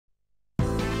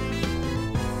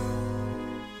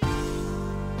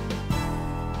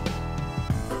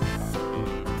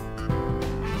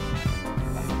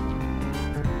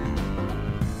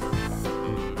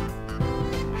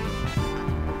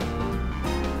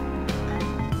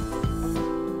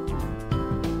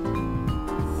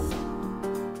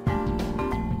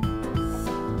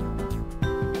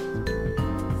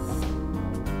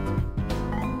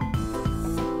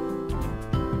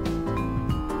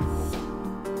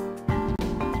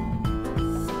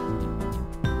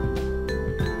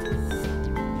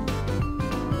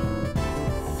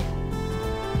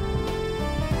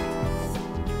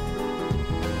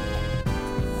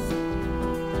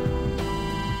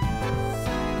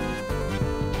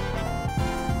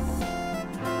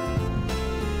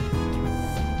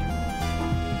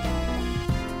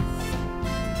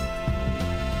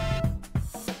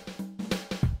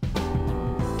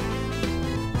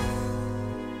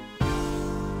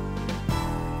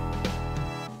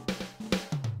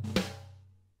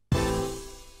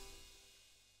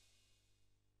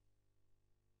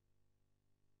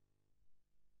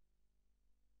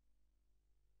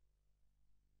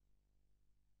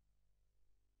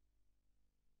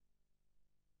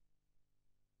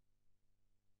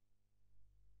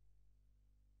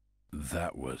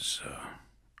That was,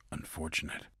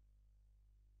 unfortunate.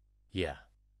 Yeah.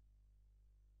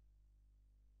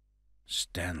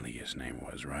 Stanley, his name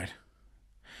was, right?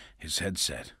 His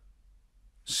headset.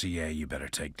 CA, you better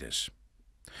take this.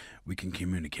 We can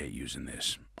communicate using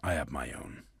this. I have my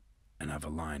own, and I've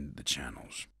aligned the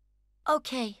channels.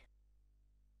 Okay.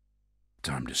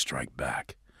 Time to strike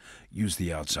back. Use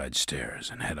the outside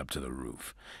stairs and head up to the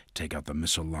roof. Take out the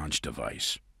missile launch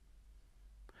device.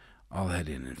 I'll head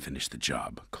in and finish the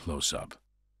job, close up.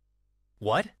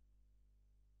 What?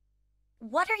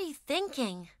 What are you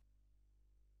thinking?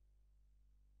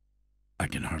 I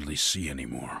can hardly see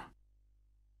anymore.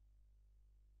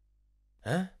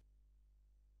 Huh?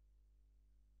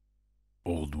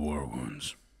 Old war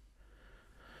wounds.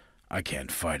 I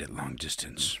can't fight at long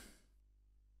distance.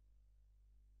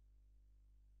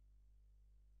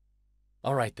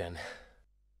 All right then.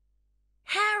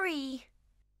 Harry!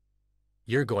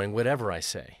 You're going whatever I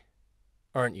say,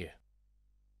 aren't you?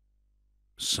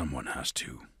 Someone has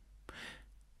to.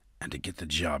 And to get the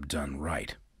job done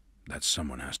right, that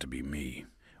someone has to be me.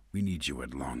 We need you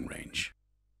at long range.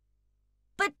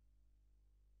 But...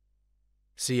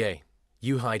 CA,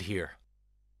 you hide here.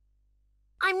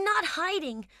 I'm not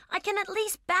hiding. I can at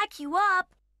least back you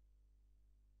up.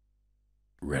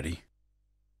 Ready?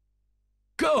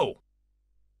 Go!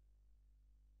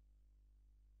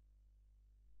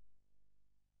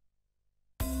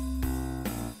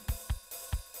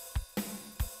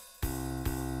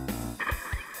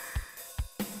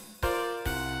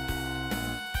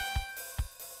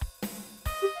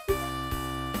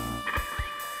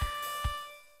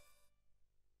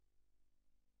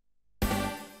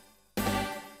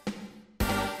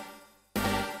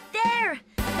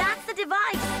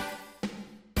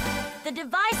 The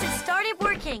device has started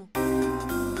working.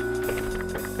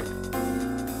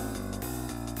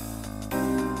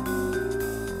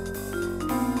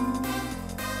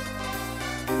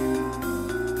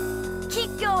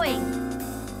 Keep going.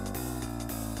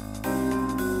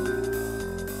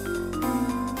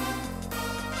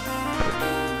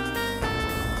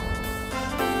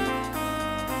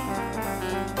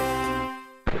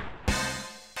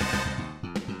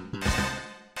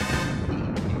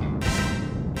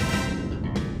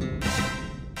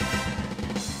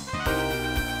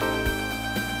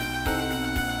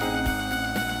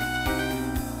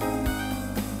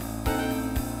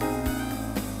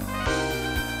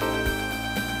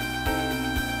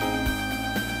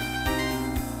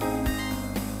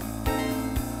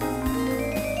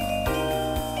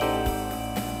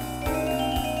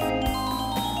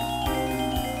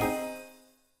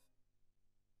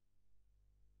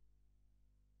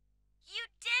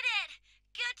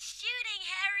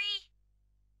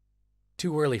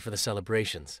 Too early for the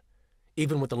celebrations.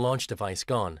 Even with the launch device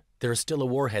gone, there is still a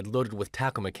warhead loaded with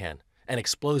tachomecan and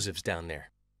explosives down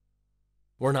there.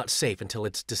 We're not safe until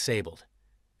it's disabled,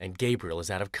 and Gabriel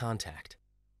is out of contact.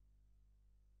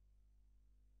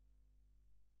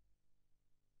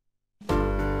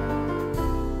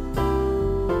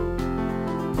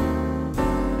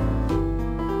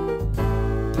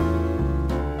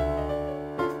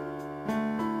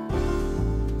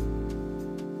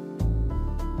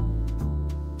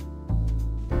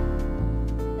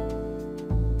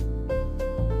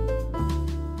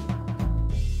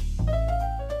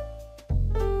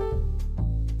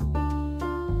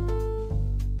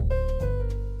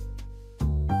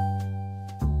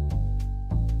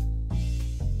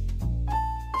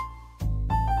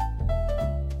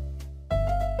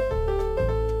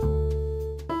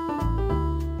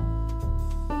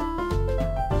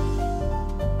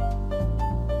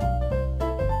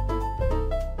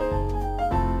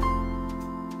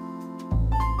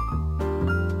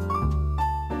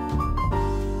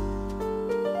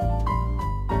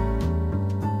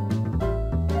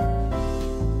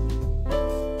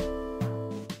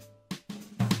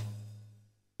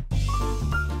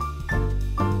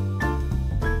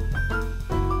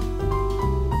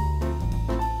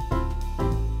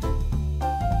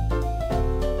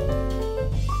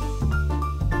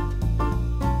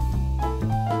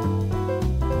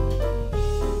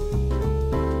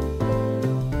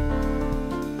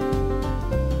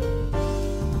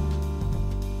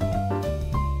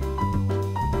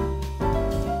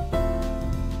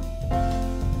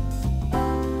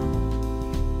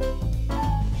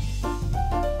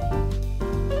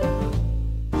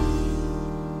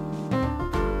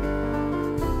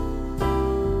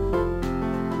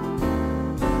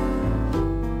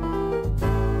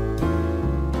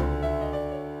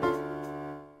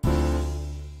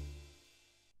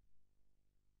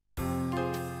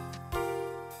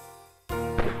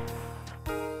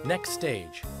 Next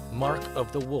stage, Mark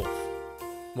of the Wolf.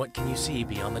 What can you see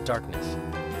beyond the darkness?